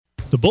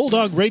The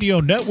Bulldog Radio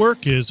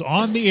Network is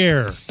on the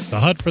air. The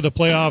hunt for the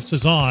playoffs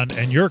is on,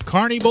 and your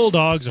Kearney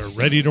Bulldogs are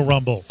ready to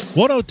rumble.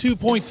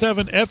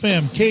 102.7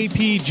 FM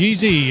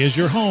KPGZ is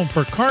your home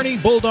for Kearney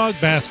Bulldog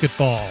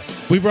Basketball.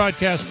 We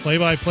broadcast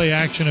play-by-play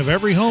action of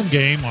every home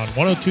game on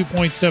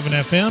 102.7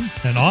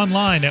 FM and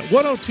online at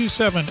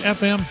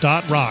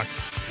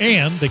 1027fm.rocks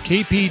and the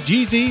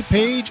KPGZ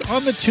page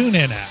on the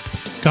TuneIn app.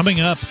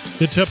 Coming up,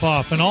 the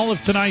tip-off and all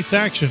of tonight's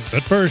action,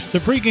 but first, the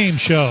pregame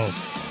show.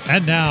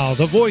 And now,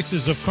 the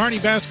voices of Kearney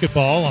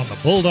basketball on the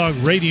Bulldog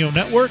Radio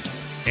Network,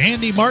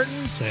 Andy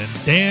Martins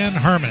and Dan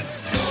Herman.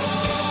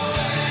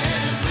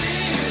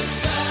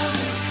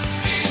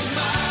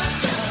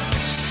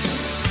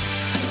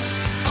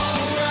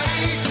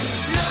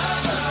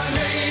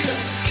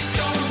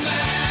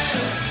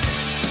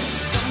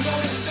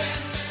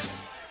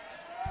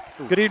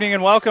 Good evening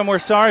and welcome. We're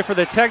sorry for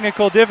the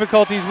technical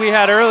difficulties we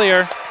had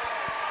earlier.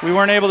 We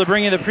weren't able to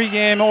bring you the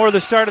pregame or the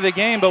start of the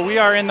game, but we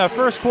are in the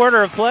first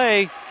quarter of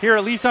play here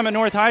at Lee Summit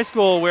North High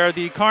School, where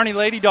the Kearney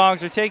Lady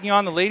Dogs are taking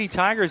on the Lady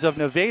Tigers of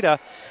Nevada.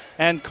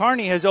 And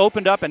Kearney has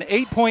opened up an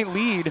 8-point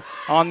lead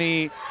on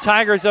the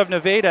Tigers of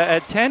Nevada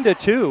at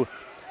 10-2.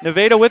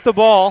 Nevada with the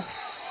ball.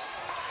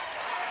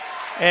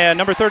 And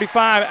number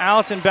 35,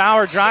 Allison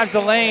Bauer, drives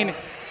the lane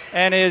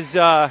and is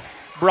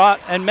brought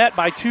and met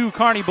by two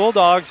Kearney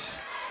Bulldogs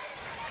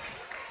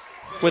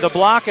with a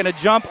block and a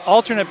jump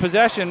alternate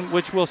possession,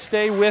 which will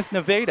stay with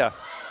Nevada.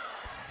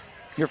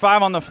 Your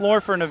five on the floor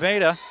for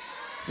Nevada.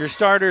 Your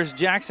starters,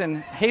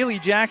 Haley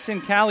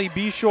Jackson, Callie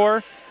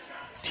Beshore,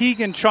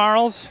 Tegan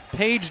Charles,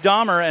 Paige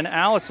Dahmer, and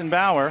Allison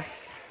Bauer.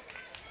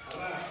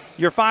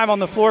 Your five on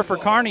the floor for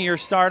Kearney, your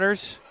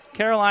starters,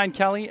 Caroline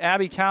Kelly,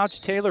 Abby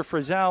Couch, Taylor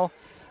Frizzell,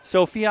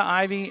 Sophia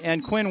Ivy,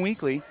 and Quinn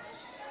Weekly.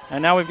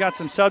 And now we've got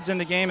some subs in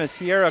the game as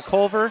Sierra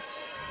Culver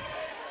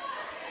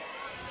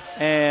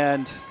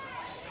and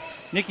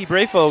Nikki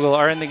Brayfogle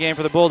are in the game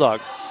for the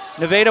Bulldogs.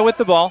 Nevada with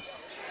the ball.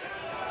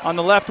 On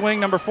the left wing,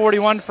 number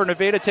 41 for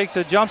Nevada takes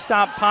a jump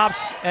stop,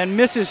 pops, and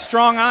misses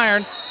strong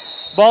iron.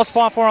 Ball's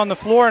fought for on the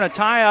floor, and a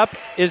tie-up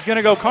is going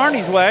to go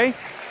Kearney's way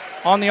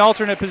on the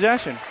alternate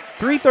possession.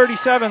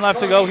 3:37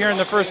 left to go here in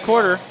the first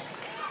quarter.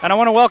 And I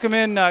want to welcome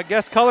in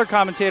guest color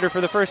commentator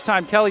for the first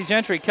time, Kelly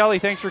Gentry. Kelly,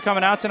 thanks for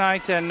coming out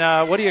tonight. And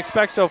what do you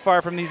expect so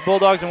far from these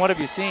Bulldogs, and what have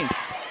you seen?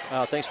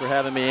 Thanks for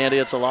having me, Andy.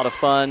 It's a lot of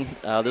fun.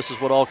 This is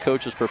what all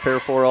coaches prepare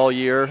for all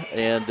year,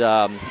 and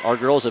our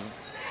girls have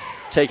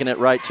taken it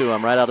right to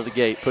them, right out of the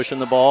gate, pushing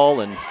the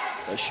ball and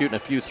shooting a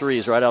few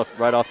threes right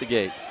off the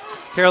gate.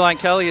 Caroline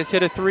Kelly has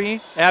hit a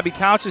three. Abby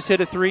Couch has hit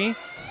a three.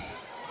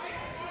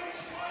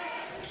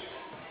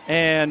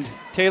 And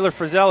Taylor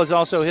Frizzell has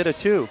also hit a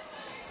two.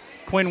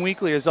 Quinn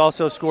Weekly has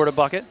also scored a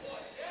bucket.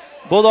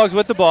 Bulldogs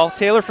with the ball.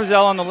 Taylor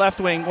Frizzell on the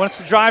left wing wants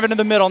to drive into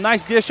the middle.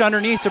 Nice dish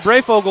underneath to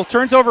Brayfogle.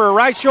 Turns over her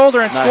right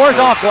shoulder and scores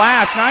off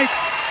glass.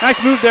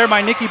 Nice move there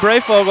by Nikki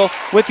Brayfogle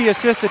with the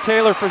assist to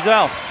Taylor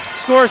Frizzell.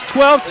 Scores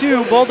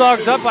 12-2.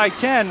 Bulldogs up by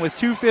 10 with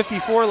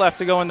 2:54 left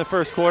to go in the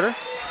first quarter.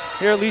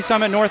 Here at Lee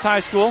Summit North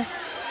High School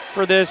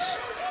for this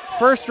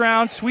first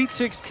round Sweet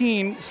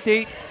 16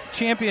 state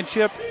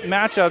championship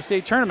matchup,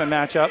 state tournament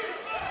matchup.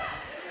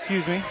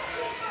 Excuse me.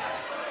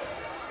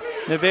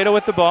 Nevada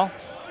with the ball.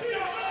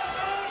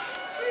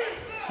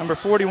 Number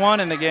 41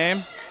 in the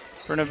game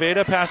for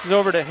Nevada. Passes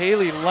over to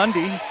Haley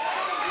Lundy.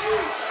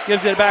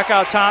 Gives it back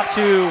out top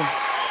to...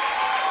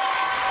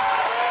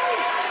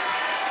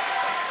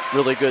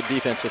 Really good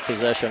defensive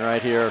possession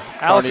right here.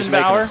 Allison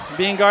Bauer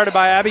being guarded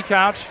by Abby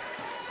Couch.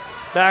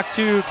 Back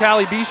to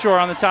Callie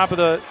Beshore on the top of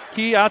the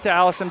key. Out to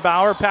Allison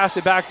Bauer. Pass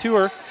it back to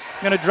her.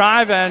 Going to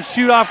drive and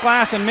shoot off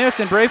glass and miss.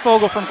 And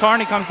Brayfogle from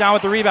Kearney comes down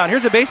with the rebound.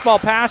 Here's a baseball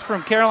pass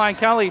from Caroline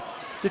Kelly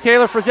to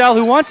Taylor Frizzell,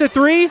 who wants a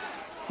three.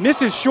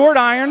 Misses short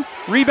iron.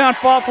 Rebound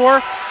fought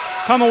for.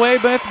 Come away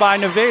with by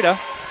Nevada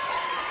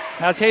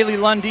as Haley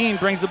Lundeen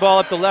brings the ball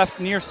up the left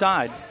near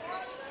side.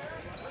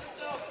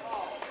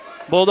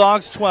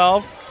 Bulldogs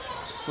 12.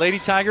 Lady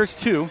Tigers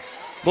 2.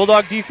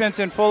 Bulldog defense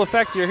in full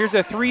effect here. Here's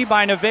a three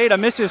by Nevada.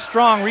 Misses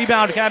strong.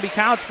 Rebound Abby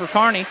Couch for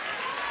Kearney.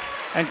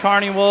 And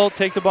Kearney will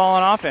take the ball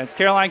on offense.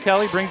 Caroline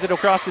Kelly brings it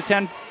across the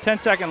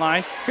 10-second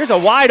line. Here's a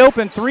wide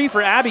open three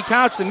for Abby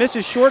Couch that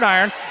misses short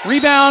iron.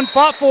 Rebound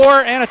fought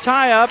for and a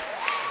tie-up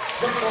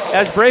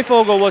as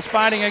Brayfogle was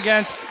fighting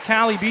against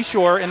Callie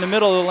Beshore in the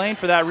middle of the lane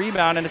for that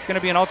rebound, and it's going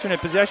to be an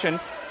alternate possession.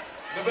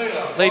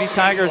 Lady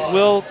Tigers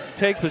will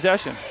take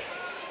possession.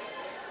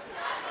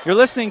 You're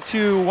listening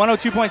to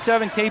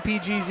 102.7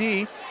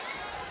 KPGZ.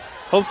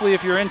 Hopefully,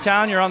 if you're in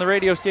town, you're on the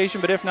radio station,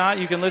 but if not,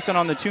 you can listen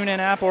on the TuneIn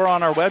app or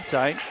on our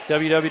website,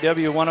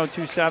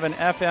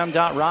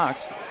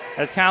 www.1027fm.rocks.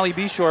 As Callie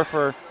Beshore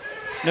for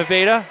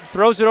Nevada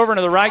throws it over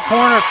into the right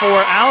corner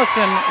for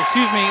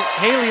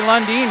Haley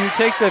Lundeen, who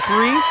takes a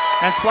three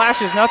and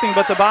splashes nothing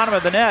but the bottom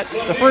of the net.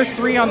 The first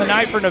three on the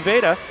night for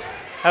Nevada,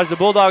 as the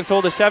Bulldogs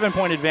hold a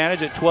 7-point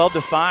advantage at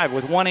 12-5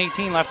 with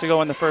 1:18 left to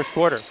go in the first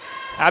quarter.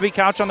 Abby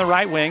Couch on the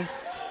right wing.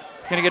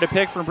 Going to get a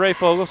pick from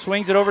Brayfogle.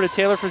 Swings it over to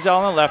Taylor Frizzell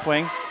on the left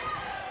wing.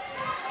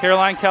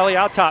 Caroline Kelly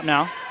out top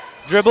now.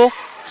 Dribble,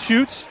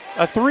 shoots,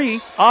 a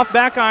three, off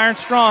back iron,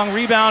 strong.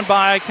 Rebound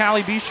by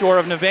Callie Beshore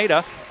of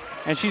Nevada.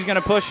 And she's going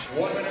to push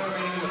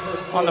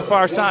on the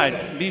far side.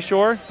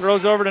 Beshore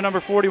throws over to number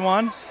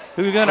 41,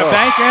 who's going to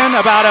bank in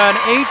about an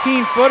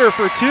 18-footer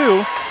for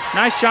two.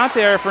 Nice shot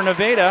there for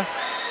Nevada,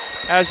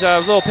 as a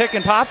little pick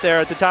and pop there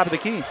at the top of the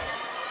key.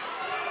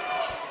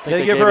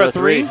 They give her a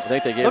three. I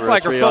think they gave Looked her a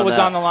like three her foot on was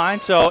that. on the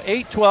line. So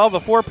 8-12, a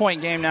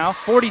 4-point game now.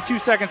 42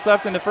 seconds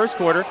left in the first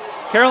quarter.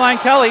 Caroline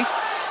Kelly,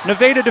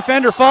 Nevada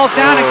defender, falls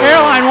down, and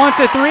Caroline wants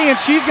a three, and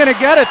she's going to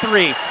get a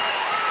three.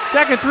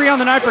 Second three on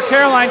the night for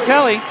Caroline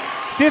Kelly.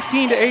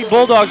 15-8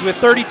 Bulldogs with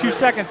 32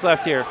 seconds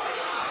left here.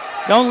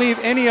 Don't leave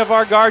any of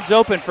our guards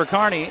open for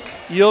Kearney.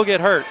 You'll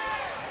get hurt.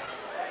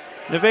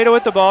 Nevada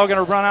with the ball, going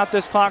to run out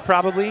this clock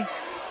probably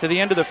to the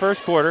end of the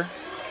first quarter.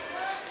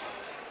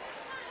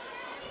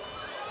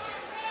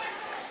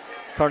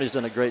 Kearney's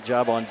done a great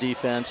job on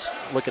defense,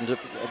 looking to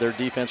their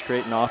defense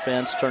creating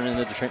offense, turning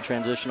into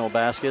transitional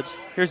baskets.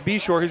 Here's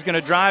Beshore, who's going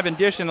to drive and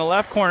dish in the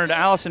left corner to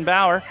Allison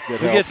Bauer, Good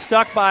who help. gets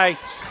stuck by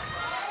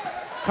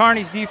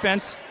Kearney's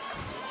defense.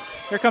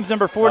 Here comes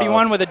number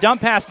 41 with a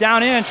dump pass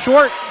down in.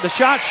 Short, the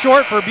shot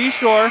short for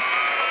Beshore.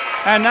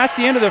 And that's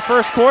the end of the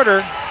first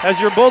quarter as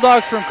your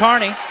Bulldogs from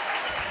Kearney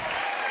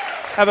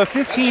have a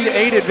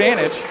 15-8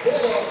 advantage.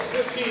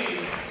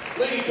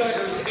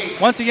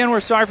 Once again, we're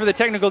sorry for the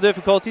technical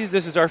difficulties.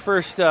 This is our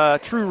first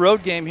true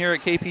road game here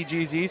at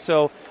KPGZ,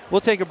 so we'll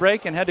take a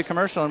break and head to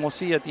commercial, and we'll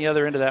see you at the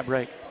other end of that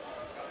break.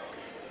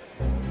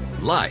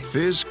 Life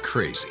is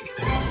crazy.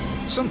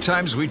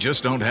 Sometimes we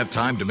just don't have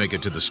time to make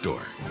it to the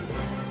store.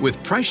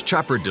 With Price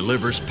Chopper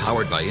Delivers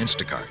powered by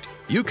Instacart,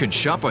 you can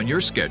shop on your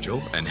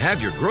schedule and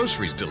have your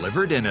groceries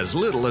delivered in as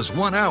little as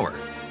 1 hour.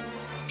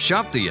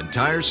 Shop the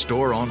entire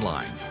store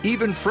online,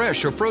 even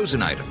fresh or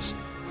frozen items.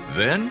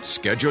 Then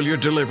schedule your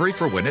delivery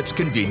for when it's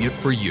convenient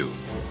for you.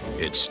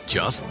 It's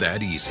just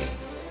that easy.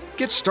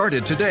 Get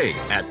started today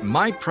at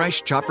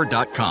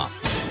mypricechopper.com.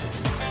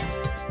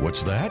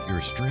 What's that?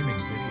 You're streaming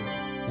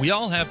video. We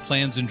all have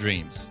plans and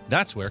dreams.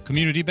 That's where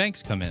community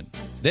banks come in.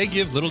 They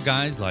give little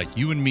guys like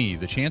you and me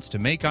the chance to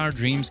make our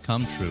dreams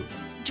come true.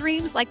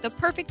 Dreams like the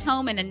perfect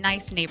home in a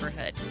nice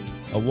neighborhood.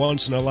 A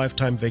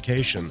once-in-a-lifetime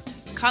vacation.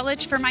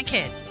 College for my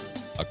kids.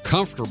 A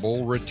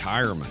comfortable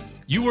retirement.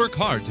 You work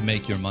hard to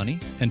make your money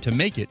and to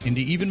make it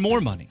into even more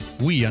money.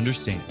 We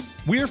understand.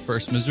 We're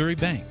First Missouri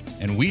Bank,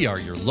 and we are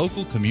your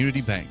local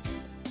community bank.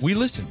 We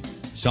listen,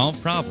 solve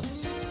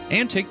problems,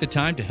 and take the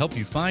time to help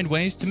you find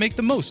ways to make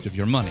the most of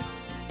your money.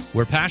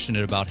 We're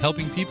passionate about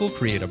helping people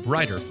create a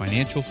brighter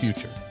financial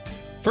future.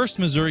 First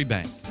Missouri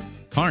Bank,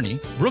 Kearney,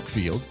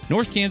 Brookfield,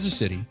 North Kansas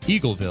City,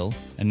 Eagleville,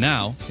 and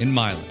now in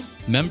Milan.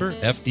 Member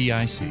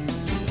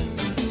FDIC.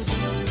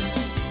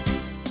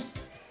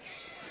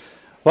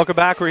 Welcome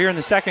back. We're here in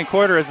the second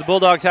quarter as the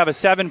Bulldogs have a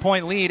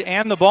 7-point lead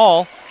and the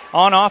ball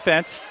on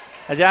offense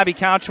as Abby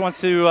Couch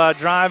wants to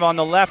drive on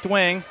the left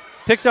wing,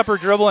 picks up her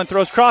dribble and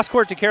throws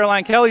cross-court to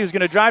Caroline Kelly, who's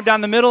going to drive down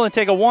the middle and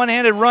take a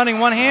one-handed running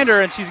one-hander,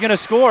 and she's going to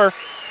score.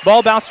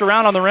 Ball bounced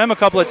around on the rim a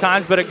couple of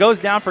times, but it goes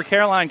down for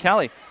Caroline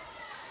Kelly.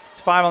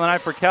 It's 5 on the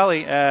night for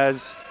Kelly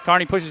as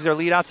Kearney pushes their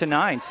lead out to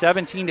 9,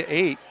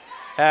 17-8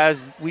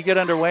 as we get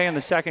underway in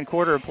the second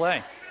quarter of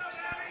play.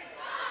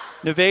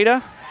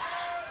 Nevada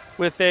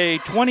with a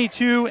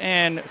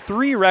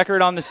 22-3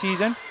 record on the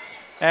season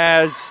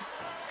as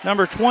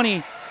number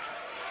 20,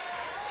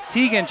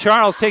 Tegan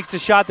Charles, takes a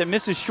shot that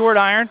misses short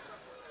iron.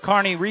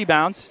 Kearney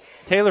rebounds.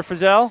 Taylor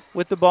Frizzell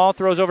with the ball,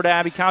 throws over to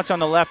Abby Couch on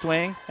the left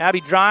wing. Abby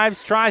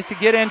drives, tries to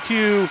get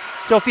into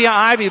Sophia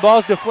Ivy.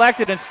 Ball's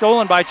deflected and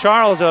stolen by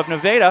Charles of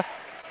Nevada.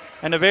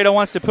 And Nevada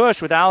wants to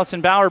push with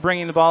Allison Bauer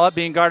bringing the ball up,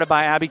 being guarded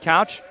by Abby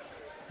Couch,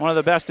 one of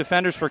the best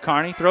defenders for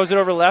Kearney. Throws it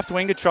over left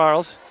wing to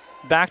Charles.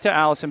 Back to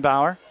Allison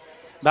Bauer.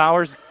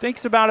 Bowers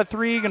thinks about a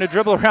three, going to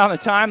dribble around the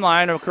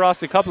timeline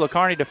across a couple of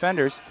Kearney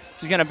defenders.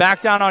 She's going to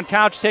back down on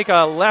Couch, take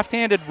a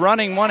left-handed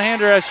running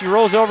one-hander as she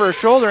rolls over her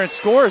shoulder and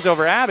scores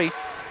over Abby.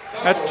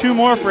 That's 2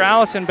 more for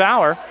Allison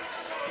Bauer.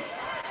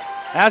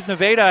 As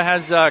Nevada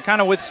has kind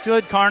of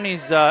withstood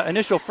Kearney's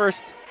initial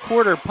first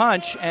quarter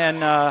punch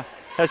and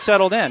has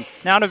settled in.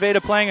 Now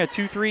Nevada playing a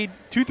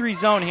 2-3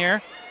 zone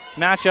here.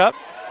 Matchup.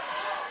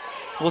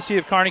 We'll see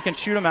if Kearney can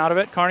shoot them out of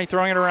it. Kearney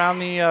throwing it around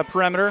the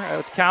perimeter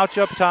with Couch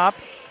up top.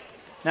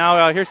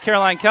 Now here's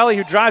Caroline Kelly,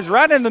 who drives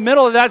right in the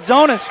middle of that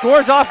zone and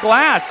scores off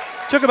glass.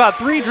 Took about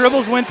 3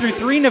 dribbles, went through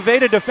 3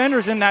 Nevada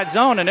defenders in that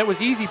zone, and it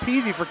was easy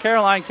peasy for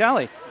Caroline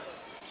Kelly.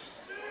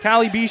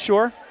 Callie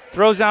Beshore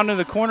throws down to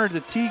the corner to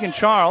Tegan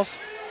Charles.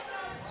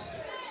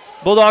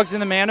 Bulldogs in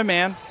the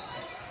man-to-man.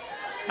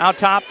 Out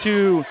top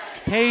to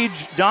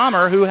Paige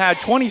Dahmer, who had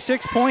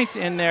 26 points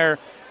in their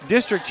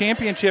district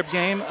championship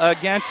game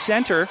against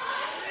Center.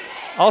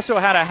 Also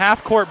had a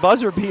half-court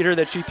buzzer beater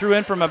that she threw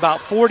in from about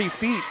 40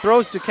 feet.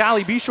 Throws to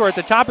Callie Beshore at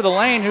the top of the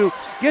lane, who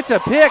gets a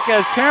pick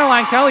as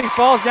Caroline Kelly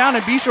falls down,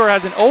 and Beshore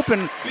has an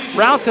open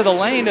route to the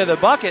lane to the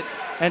bucket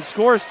and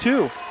scores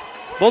 2.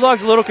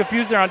 Bulldogs a little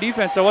confused there on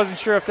defense. I wasn't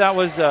sure if that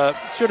was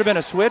should have been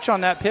a switch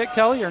on that pick,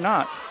 Kelly, or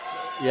not.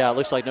 Yeah, it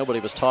looks like nobody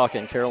was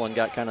talking. Carolyn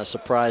got kind of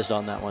surprised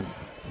on that one.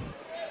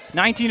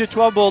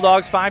 19-12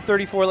 Bulldogs,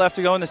 5:34 left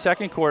to go in the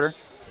second quarter.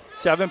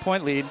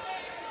 7-point lead.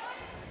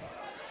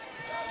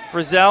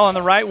 Frizzell on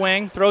the right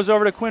wing, throws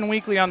over to Quinn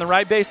Weekly on the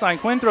right baseline.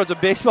 Quinn throws a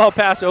baseball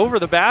pass over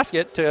the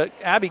basket to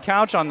Abby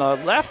Couch on the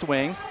left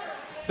wing.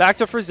 Back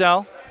to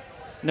Frizzell.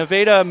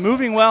 Nevada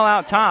moving well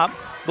out top.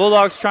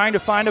 Bulldogs trying to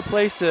find a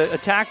place to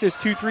attack this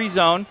 2-3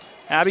 zone.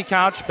 Abby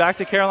Couch back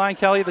to Caroline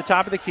Kelly at the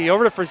top of the key.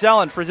 Over to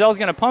Frizzell, and Frizzell's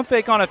going to pump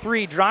fake on a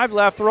 3. Drive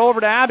left, throw over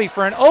to Abby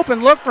for an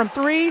open look from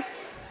 3.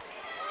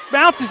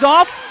 Bounces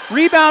off.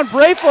 Rebound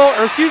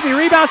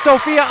rebound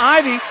Sophia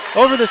Ivy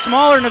over the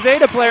smaller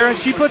Nevada player, and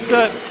she puts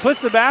the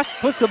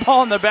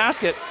ball in the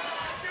basket.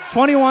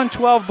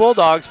 21-12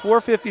 Bulldogs,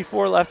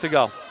 4:54 left to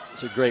go.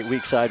 It's a great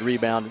weak side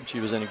rebound. She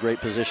was in a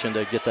great position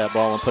to get that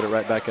ball and put it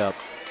right back up.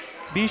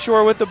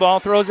 Beshore with the ball,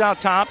 throws out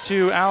top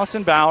to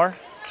Allison Bauer.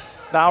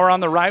 Bauer on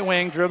the right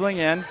wing, dribbling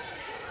in.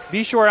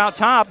 Beshore out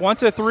top,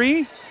 wants a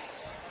 3.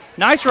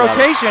 Nice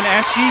rotation,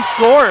 and she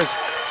scores.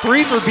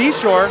 3 for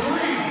Beshore.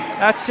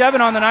 That's 7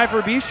 on the night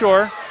for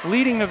Beshore,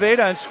 leading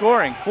Nevada in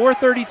scoring.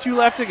 4:32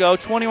 left to go,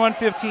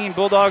 21-15.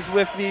 Bulldogs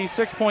with the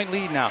 6-point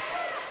lead now.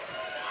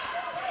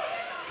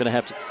 Gonna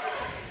have to.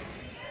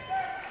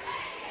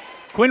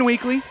 Quinn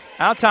Weekly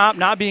out top,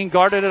 not being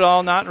guarded at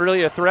all, not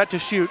really a threat to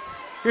shoot.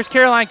 Here's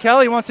Caroline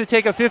Kelly, wants to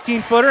take a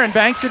 15-footer and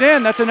banks it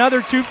in. That's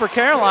another 2 for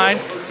Caroline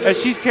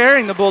as she's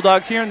carrying the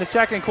Bulldogs here in the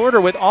second quarter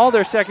with all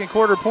their second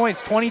quarter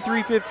points,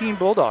 23-15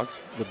 Bulldogs.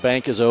 The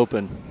bank is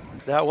open.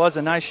 That was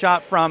a nice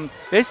shot from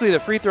basically the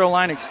free throw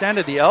line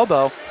extended, the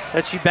elbow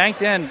that she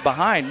banked in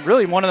behind.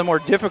 Really one of the more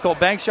difficult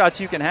bank shots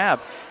you can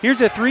have.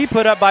 Here's a 3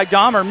 put up by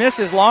Dahmer,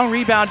 misses, long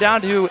rebound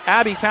down to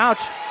Abby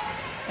Couch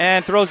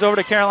and throws over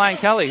to Caroline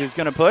Kelly, who's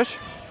going to push.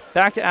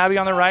 Back to Abby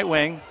on the right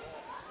wing.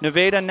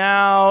 Nevada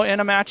now in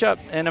a matchup,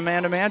 in a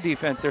man-to-man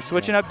defense. They're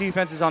switching up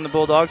defenses on the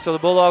Bulldogs, so the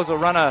Bulldogs will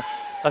run a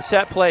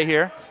set play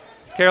here.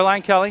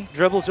 Caroline Kelly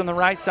dribbles on the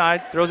right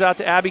side, throws out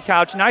to Abby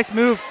Couch. Nice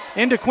move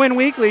into Quinn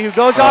Weekly, who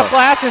goes off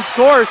glass and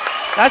scores.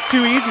 That's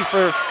too easy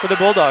for the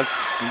Bulldogs.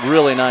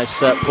 Really nice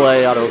set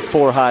play out of a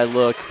 4-high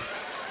look.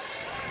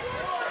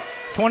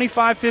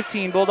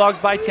 25-15, Bulldogs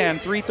by 10,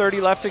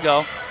 3:30 left to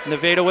go.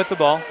 Nevada with the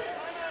ball.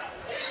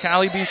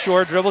 Callie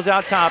Beshore dribbles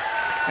out top.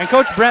 And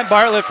Coach Brent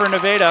Bartlett for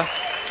Nevada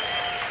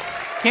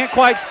can't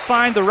quite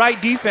find the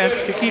right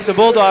defense to keep the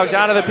Bulldogs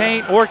out of the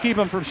paint or keep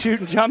them from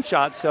shooting jump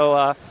shots.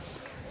 So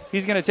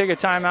he's going to take a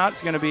timeout.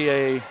 It's going to be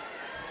a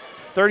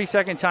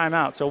 30-second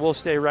timeout, so we'll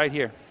stay right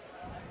here.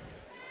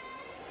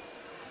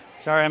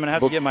 Sorry, I'm going to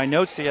have to get my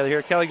notes together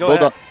here. Kelly, go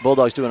ahead.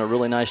 Bulldogs doing a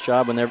really nice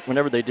job.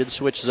 Whenever they did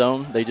switch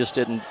zone, they just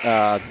didn't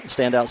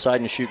stand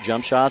outside and shoot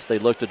jump shots. They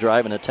looked to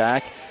drive and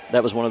attack.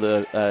 That was one of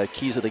the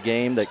keys of the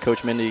game that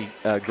Coach Mindy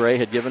Gray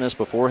had given us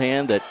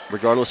beforehand, that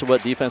regardless of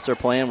what defense they're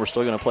playing, we're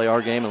still going to play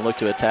our game and look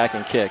to attack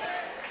and kick.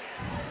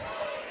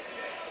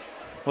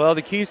 Well,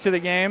 the keys to the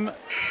game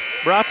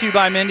brought to you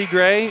by Mindy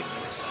Gray,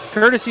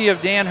 courtesy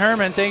of Dan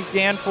Herman. Thanks,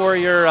 Dan, for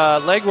your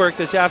legwork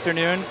this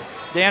afternoon.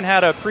 Dan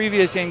had a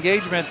previous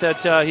engagement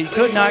that he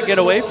could not get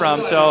away from,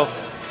 so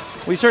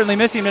we certainly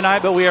miss him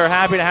tonight, but we are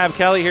happy to have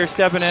Kelly here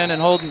stepping in and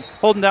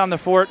holding down the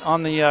fort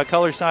on the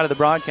color side of the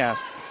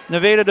broadcast.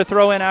 Nevada to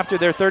throw in after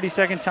their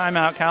 30-second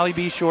timeout. Callie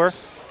Beshore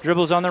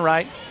dribbles on the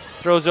right,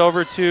 throws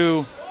over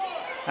to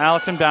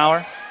Allison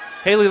Bauer.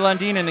 Haley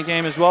Lundeen in the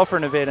game as well for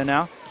Nevada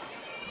now.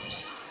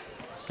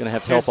 Going to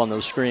have to help on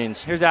those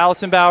screens. Here's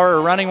Allison Bauer,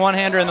 a running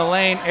one-hander in the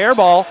lane. Air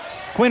ball.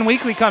 Quinn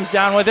Weekly comes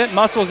down with it,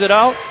 muscles it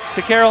out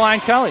to Caroline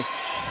Kelly.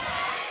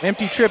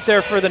 Empty trip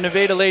there for the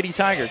Nevada Lady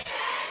Tigers.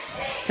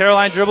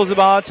 Caroline dribbles the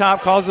ball out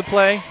top, calls the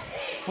play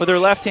with her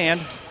left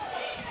hand.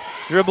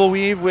 Dribble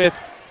weave with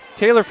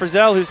Taylor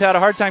Frizzell, who's had a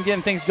hard time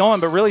getting things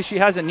going, but really she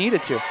hasn't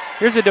needed to.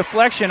 Here's a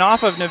deflection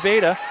off of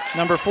Nevada.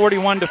 Number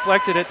 41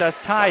 deflected it. That's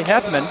Ty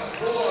Heffman,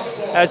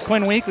 as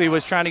Quinn Weekly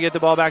was trying to get the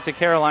ball back to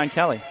Caroline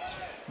Kelly.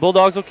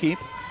 Bulldogs will keep.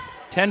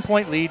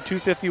 10-point lead,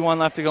 2:51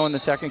 left to go in the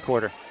second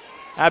quarter.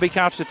 Abby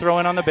Couch to throw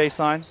in on the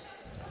baseline.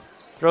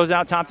 Throws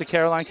out top to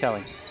Caroline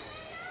Kelly.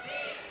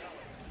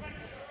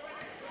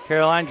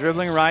 Caroline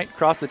dribbling right,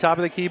 across the top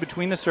of the key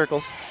between the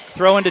circles.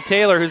 Throw into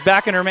Taylor, who's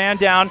backing her man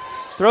down.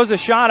 Throws a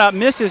shot up,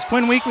 misses.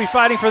 Quinn Weekly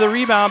fighting for the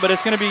rebound, but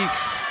it's going to be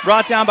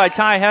brought down by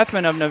Ty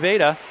Heffman of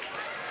Nevada.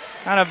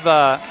 Kind of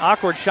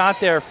awkward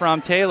shot there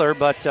from Taylor,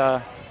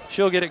 but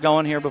she'll get it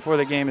going here before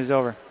the game is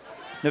over.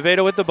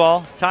 Nevada with the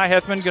ball. Ty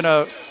Heffman going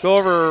to go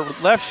over her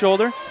left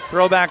shoulder,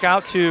 throw back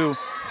out to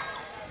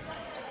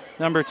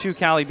number 2,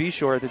 Callie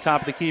Beshore at the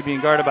top of the key,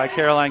 being guarded by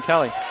Caroline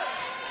Kelly.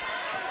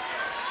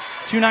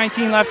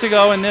 2:19 left to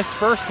go in this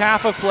first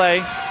half of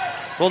play.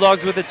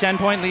 Bulldogs with a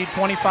 10-point lead,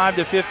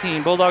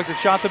 25-15. Bulldogs have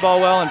shot the ball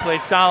well and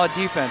played solid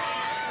defense.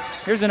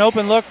 Here's an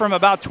open look from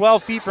about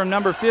 12 feet from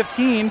number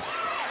 15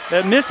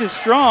 that misses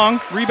strong.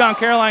 Rebound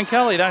Caroline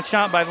Kelly. That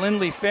shot by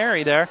Lindley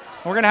Ferry there.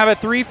 We're going to have a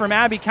 3 from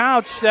Abby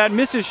Couch that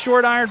misses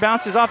short iron,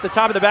 bounces off the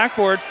top of the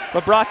backboard,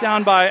 but brought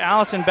down by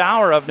Allison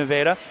Bauer of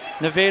Nevada.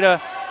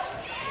 Nevada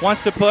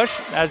wants to push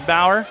as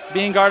Bauer,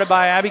 being guarded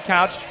by Abby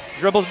Couch,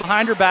 dribbles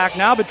behind her back,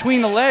 now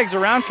between the legs,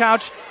 around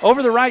Couch,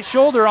 over the right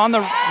shoulder on the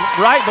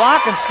right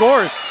block and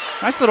scores.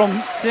 Nice little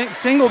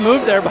single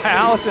move there by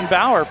Allison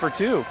Bauer for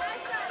 2.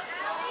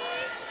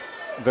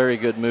 Very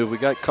good move. We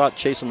got caught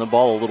chasing the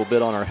ball a little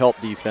bit on our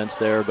help defense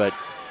there, but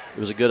it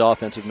was a good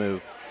offensive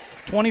move.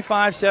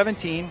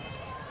 25-17.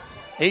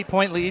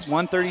 8-point lead,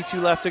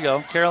 1:32 left to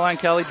go. Caroline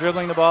Kelly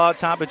dribbling the ball out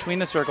top between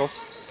the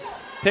circles.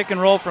 Pick and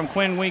roll from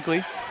Quinn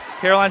Weekly.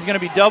 Caroline's going to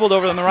be doubled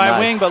over on the right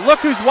wing, but look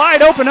who's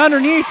wide open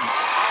underneath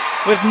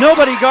with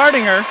nobody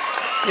guarding her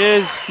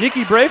is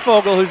Nikki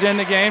Brayfogle, who's in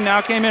the game.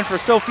 Now came in for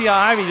Sophia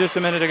Ivy just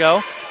a minute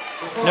ago.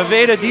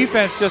 Nevada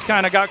defense just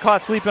kind of got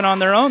caught sleeping on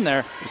their own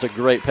there. It's a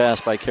great pass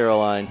by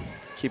Caroline,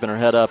 keeping her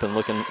head up and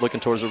looking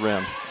towards the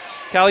rim.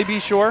 Callie B.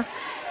 Shore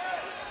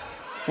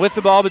with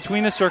the ball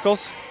between the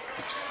circles.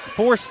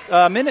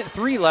 Minute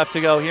 3 left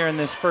to go here in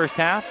this first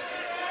half.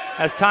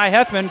 As Ty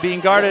Hethman being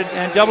guarded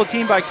and double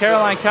teamed by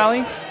Caroline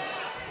Kelly.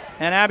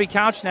 And Abby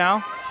Couch now,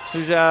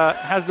 who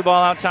has the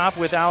ball out top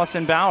with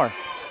Allison Bauer.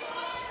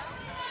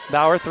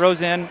 Bauer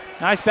throws in.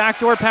 Nice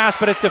backdoor pass,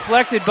 but it's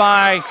deflected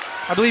by,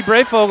 I believe,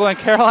 Brayfogle, and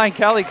Caroline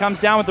Kelly comes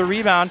down with the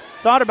rebound.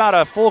 Thought about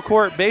a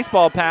full-court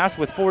baseball pass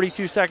with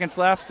 42 seconds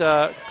left.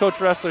 Coach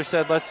Ressler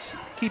said, let's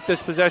keep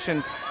this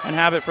possession and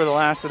have it for the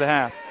last of the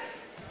half.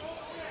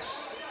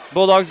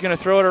 Bulldogs going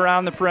to throw it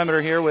around the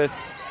perimeter here with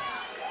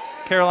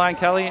Caroline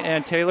Kelly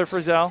and Taylor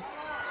Frizzell.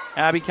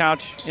 Abby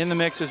Couch in the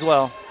mix as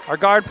well. Our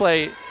guard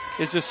play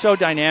is just so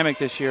dynamic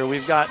this year.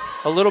 We've got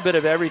a little bit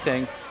of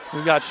everything.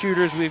 We've got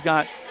shooters, we've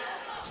got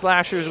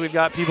slashers, we've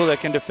got people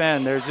that can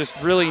defend. There's just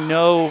really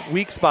no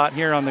weak spot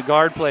here on the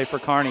guard play for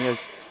Kearney,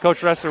 as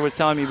Coach Ressler was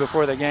telling me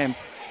before the game.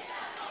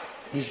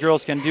 These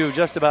girls can do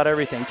just about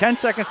everything. 10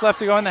 seconds left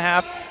to go in the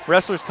half.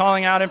 Ressler's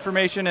calling out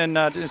information and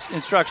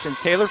instructions.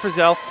 Taylor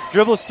Frizzell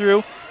dribbles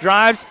through,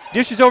 drives,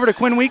 dishes over to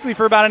Quinn Weekly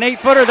for about an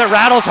 8-footer that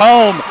rattles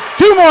home.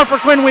 2 more for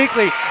Quinn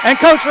Weekly, and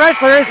Coach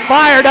Ressler is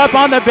fired up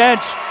on the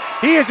bench.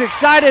 He is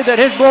excited that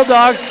his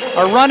Bulldogs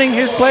are running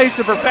his plays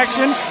to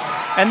perfection,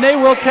 and they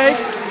will take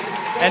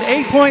an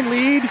 8-point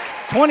lead,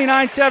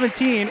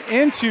 29-17,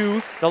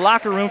 into the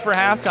locker room for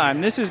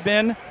halftime. This has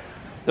been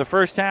the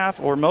first half,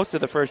 or most of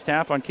the first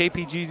half, on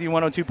KPGZ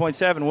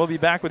 102.7. We'll be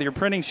back with your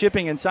printing,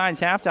 shipping, and signs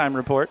halftime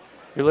report.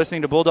 You're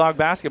listening to Bulldog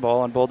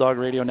Basketball on Bulldog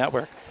Radio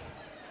Network.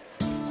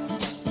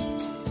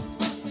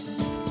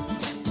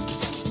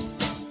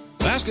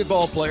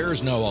 Basketball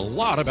players know a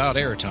lot about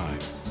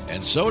airtime,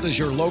 and so does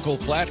your local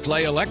Platte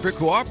Clay Electric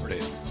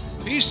Cooperative.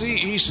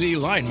 PCEC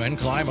linemen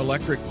climb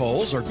electric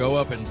poles or go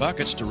up in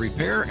buckets to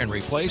repair and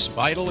replace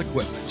vital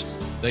equipment.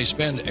 They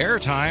spend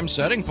airtime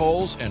setting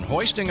poles and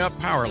hoisting up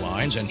power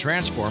lines and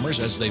transformers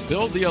as they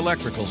build the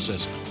electrical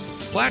system.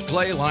 Platte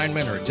Clay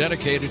linemen are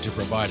dedicated to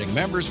providing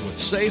members with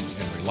safe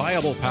and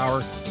reliable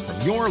power from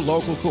your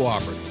local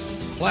cooperative.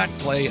 Platte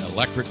Clay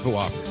Electric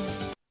Cooperative.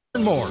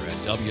 Learn more at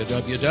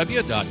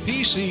www.pcec.coop.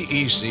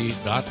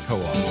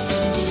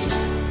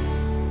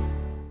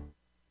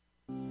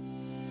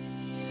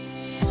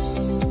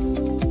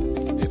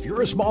 If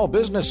you're a small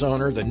business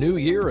owner, the new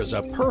year is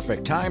a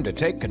perfect time to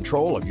take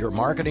control of your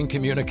marketing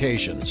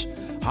communications.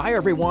 Hi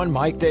everyone,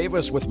 Mike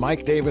Davis with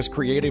Mike Davis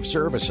Creative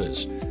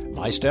Services.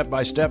 My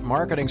step-by-step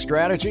marketing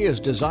strategy is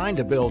designed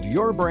to build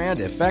your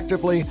brand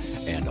effectively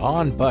and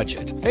on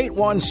budget.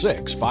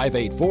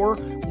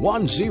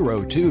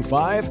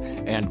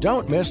 816-584-1025, and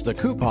don't miss the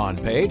coupon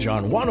page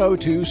on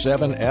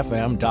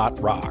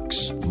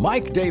 1027fm.rocks.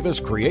 Mike Davis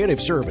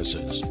Creative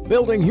Services,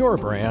 building your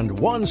brand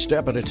one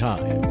step at a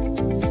time.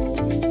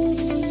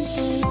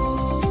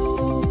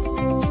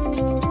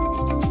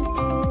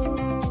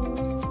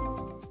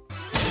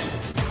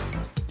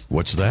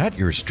 What's that?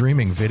 Your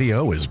streaming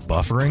video is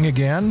buffering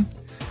again?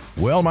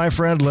 Well, my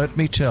friend, let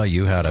me tell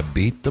you how to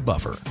beat the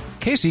buffer.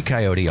 KC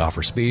Coyote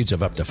offers speeds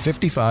of up to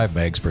 55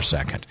 megs per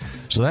second.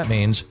 So that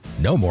means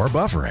no more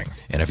buffering.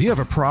 And if you have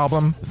a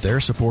problem, their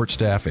support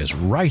staff is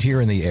right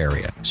here in the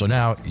area. So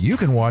now you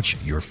can watch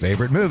your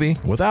favorite movie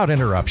without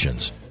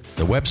interruptions.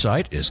 The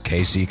website is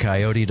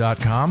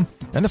kccoyote.com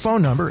and the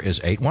phone number is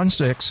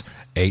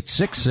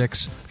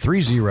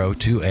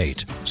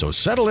 816-866-3028. So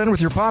settle in with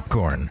your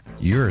popcorn.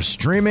 You're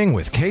streaming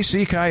with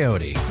KC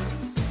Coyote.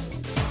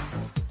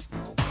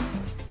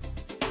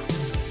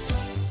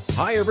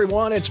 Hi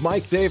everyone, it's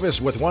Mike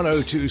Davis with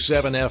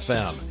 1027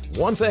 FM.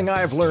 One thing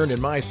I've learned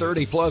in my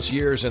 30-plus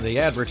years in the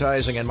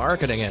advertising and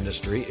marketing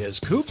industry is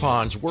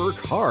coupons work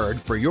hard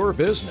for your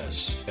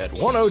business. At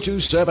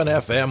 1027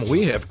 FM,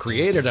 we have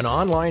created an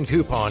online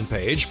coupon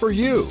page for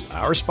you,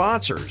 our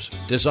sponsors,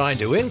 designed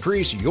to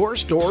increase your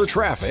store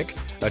traffic,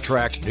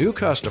 attract new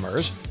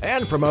customers,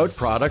 and promote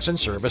products and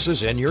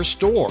services in your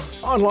store.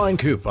 Online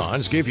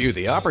coupons give you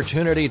the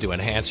opportunity to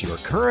enhance your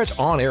current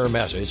on-air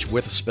message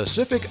with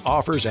specific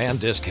offers and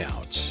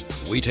discounts.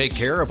 We take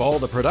care of all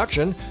the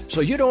production,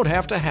 so you don't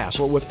have to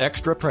hassle with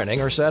extra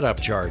printing or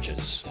setup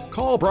charges.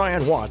 Call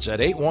Brian Watts at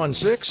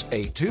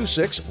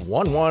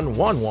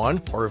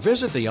 816-826-1111 or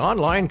visit the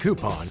online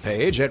coupon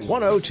page at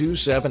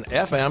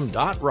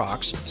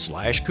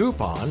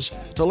 1027fm.rocks/coupons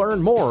to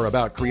learn more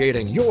about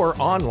creating your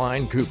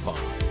online coupon.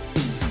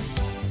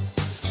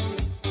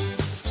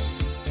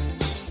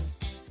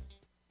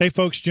 Hey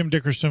folks, Jim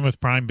Dickerson with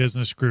Prime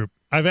Business Group.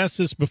 I've asked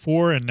this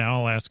before, and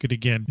now I'll ask it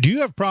again. Do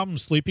you have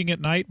problems sleeping at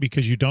night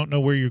because you don't know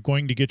where you're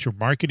going to get your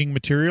marketing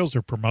materials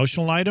or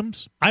promotional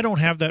items? I don't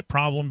have that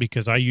problem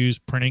because I use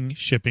printing,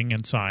 shipping,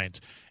 and signs.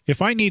 If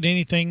I need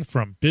anything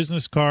from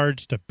business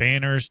cards to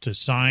banners to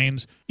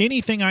signs,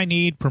 anything I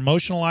need,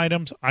 promotional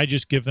items, I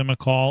just give them a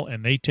call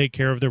and they take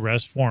care of the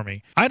rest for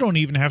me. I don't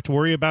even have to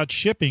worry about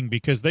shipping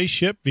because they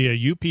ship via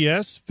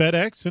UPS,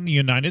 FedEx, and the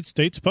United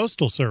States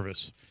Postal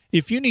Service.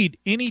 If you need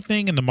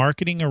anything in the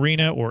marketing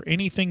arena or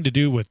anything to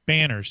do with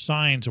banners,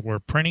 signs, or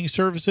printing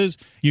services,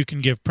 you can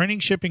give Printing,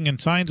 Shipping,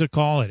 and Signs a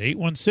call at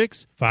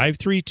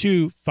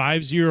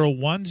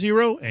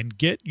 816-532-5010 and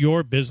get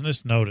your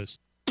business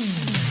noticed.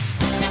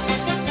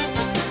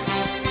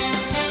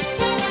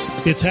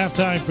 It's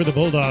halftime for the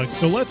Bulldogs,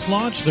 so let's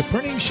launch the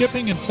Printing,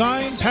 Shipping, and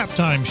Signs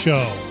halftime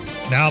show.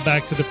 Now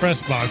back to the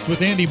press box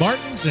with Andy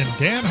Martins and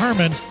Dan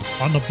Herman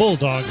on the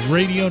Bulldog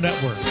Radio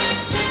Network.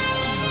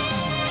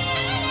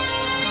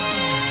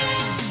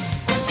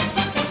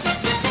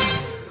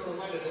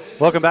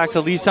 Welcome back to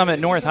Lee Summit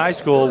North High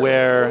School,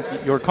 where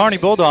your Kearney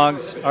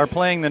Bulldogs are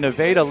playing the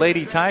Nevada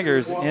Lady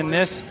Tigers in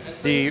this,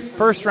 the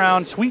first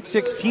round Sweet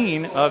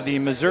 16 of the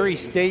Missouri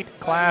State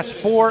Class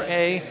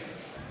 4A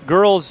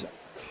Girls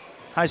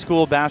High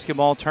School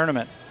Basketball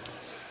Tournament.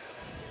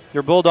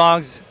 Your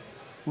Bulldogs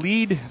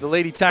lead the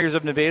Lady Tigers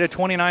of Nevada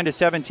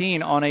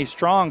 29-17 on a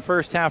strong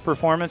first half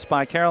performance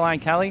by Caroline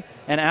Kelly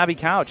and Abby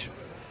Couch.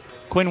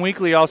 Quinn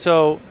Weekly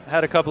also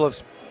had a couple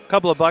of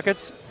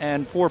buckets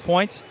and 4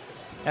 points,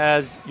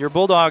 as your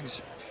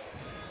Bulldogs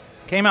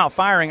came out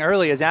firing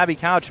early as Abby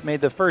Couch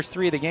made the first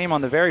three of the game on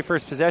the very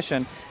first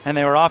possession, and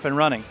they were off and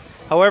running.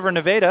 However,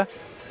 Nevada,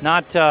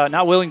 not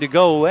willing to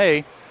go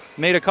away,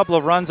 made a couple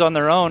of runs on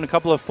their own, a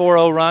couple of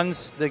 4-0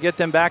 runs that get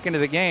them back into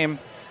the game.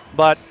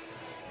 But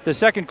the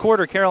second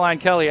quarter, Caroline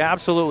Kelly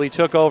absolutely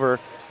took over,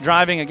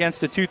 driving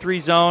against a 2-3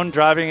 zone,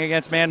 driving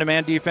against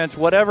man-to-man defense.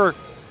 Whatever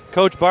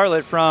Coach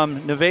Bartlett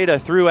from Nevada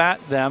threw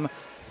at them,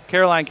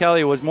 Caroline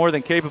Kelly was more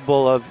than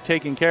capable of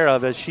taking care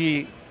of, as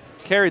she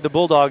carried the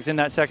Bulldogs in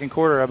that second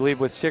quarter, I believe,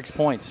 with 6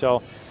 points.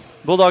 So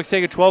Bulldogs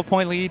take a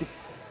 12-point lead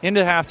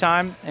into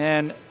halftime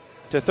and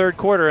to third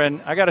quarter.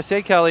 And I got to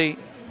say, Kelly,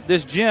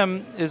 this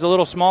gym is a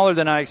little smaller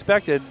than I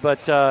expected,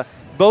 but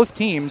both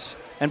teams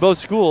and both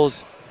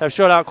schools have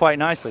showed out quite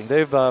nicely.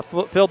 They've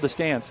filled the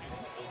stands.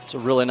 It's a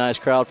really nice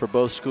crowd for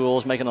both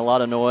schools, making a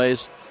lot of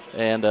noise,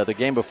 and the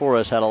game before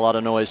us had a lot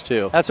of noise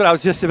too. That's what I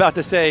was just about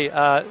to say.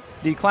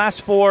 The Class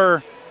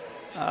 4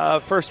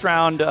 first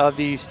round of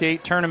the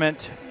state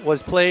tournament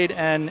was played,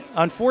 and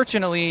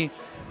unfortunately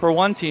for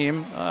one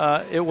team,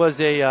 it was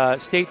a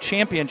state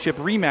championship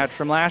rematch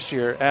from last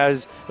year,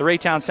 as the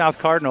Raytown South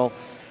Cardinal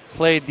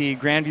played the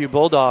Grandview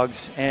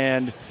Bulldogs,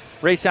 and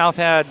Ray South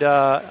had,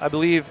 I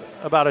believe,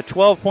 about a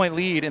 12-point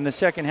lead in the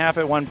second half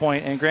at one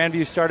point, and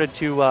Grandview started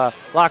to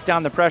lock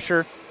down the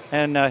pressure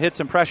and hit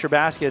some pressure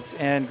baskets,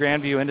 and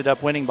Grandview ended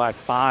up winning by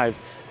 5,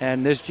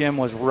 and this gym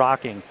was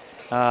rocking.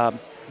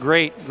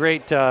 Great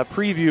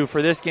preview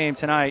for this game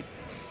tonight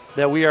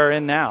that we are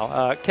in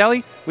now.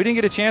 Kelly, we didn't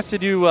get a chance to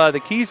do the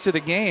keys to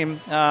the game.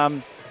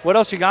 What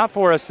else you got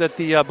for us that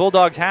the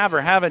Bulldogs have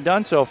or haven't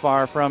done so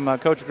far from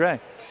Coach Gray?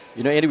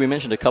 You know, Andy, we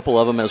mentioned a couple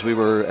of them as we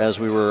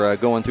were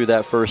going through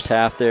that first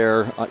half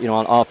there.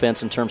 On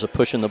offense in terms of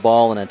pushing the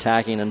ball and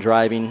attacking and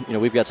driving. You know,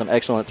 we've got some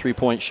excellent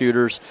three-point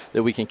shooters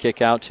that we can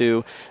kick out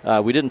to.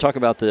 We didn't talk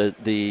about the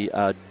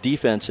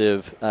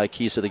defensive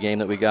keys to the game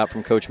that we got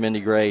from Coach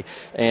Mindy Gray.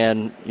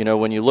 And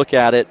when you look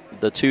at it,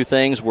 the two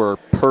things were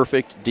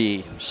perfect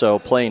D. So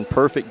playing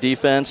perfect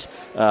defense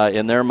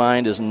in their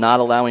mind is not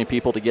allowing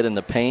people to get in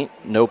the paint.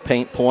 No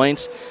paint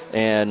points,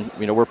 and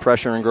we're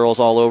pressuring girls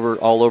all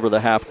over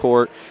the half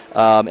court.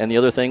 And the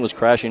other thing was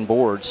crashing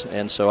boards,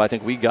 and so I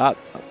think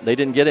they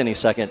didn't get any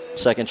second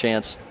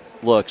chance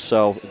looks.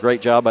 So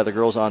great job by the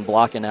girls on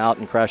blocking out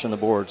and crashing the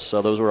boards.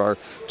 So those were our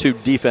two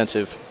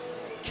defensive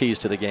keys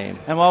to the game.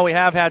 And while we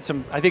have had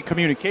some, I think,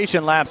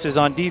 communication lapses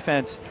on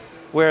defense,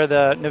 where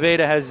the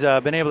Nevada has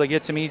been able to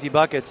get some easy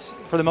buckets,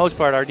 for the most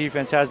part, our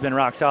defense has been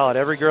rock solid.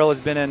 Every girl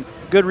has been in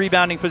good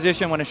rebounding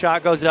position when a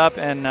shot goes up,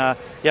 and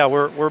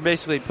we're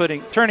basically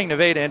turning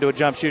Nevada into a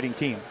jump shooting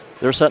team.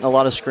 They're setting a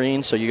lot of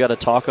screens, so you got to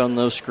talk on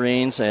those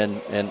screens, and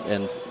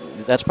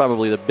that's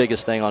probably the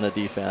biggest thing on the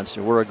defense.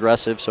 We're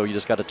aggressive, so you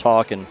just got to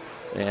talk, and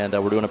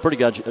we're doing a pretty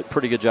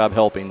good job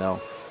helping,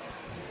 though.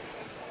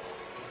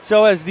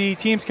 So as the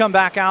teams come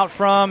back out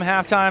from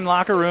halftime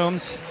locker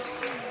rooms,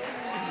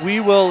 we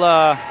will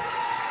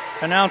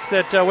announce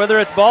that whether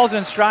it's balls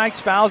and strikes,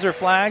 fouls or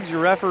flags,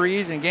 your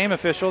referees and game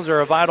officials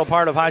are a vital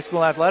part of high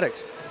school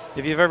athletics.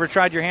 If you've ever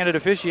tried your hand at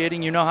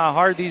officiating, you know how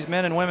hard these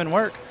men and women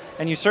work,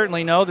 and you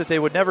certainly know that they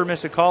would never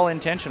miss a call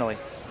intentionally.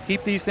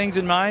 Keep these things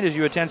in mind as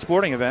you attend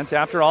sporting events.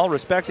 After all,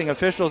 respecting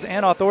officials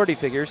and authority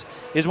figures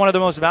is one of the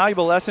most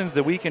valuable lessons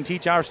that we can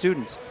teach our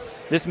students.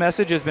 This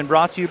message has been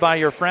brought to you by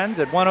your friends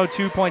at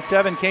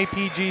 102.7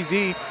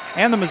 KPGZ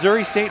and the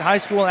Missouri State High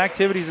School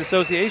Activities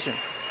Association.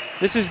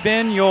 This has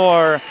been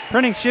your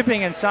Printing,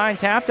 Shipping, and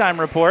Signs halftime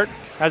report.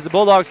 As the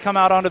Bulldogs come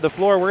out onto the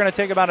floor, we're going to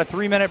take about a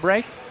 3-minute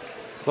break.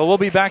 But we'll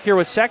be back here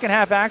with second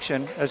half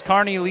action as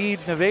Kearney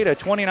leads Nevada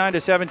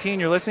 29-17.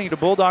 You're listening to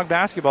Bulldog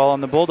Basketball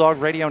on the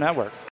Bulldog Radio Network.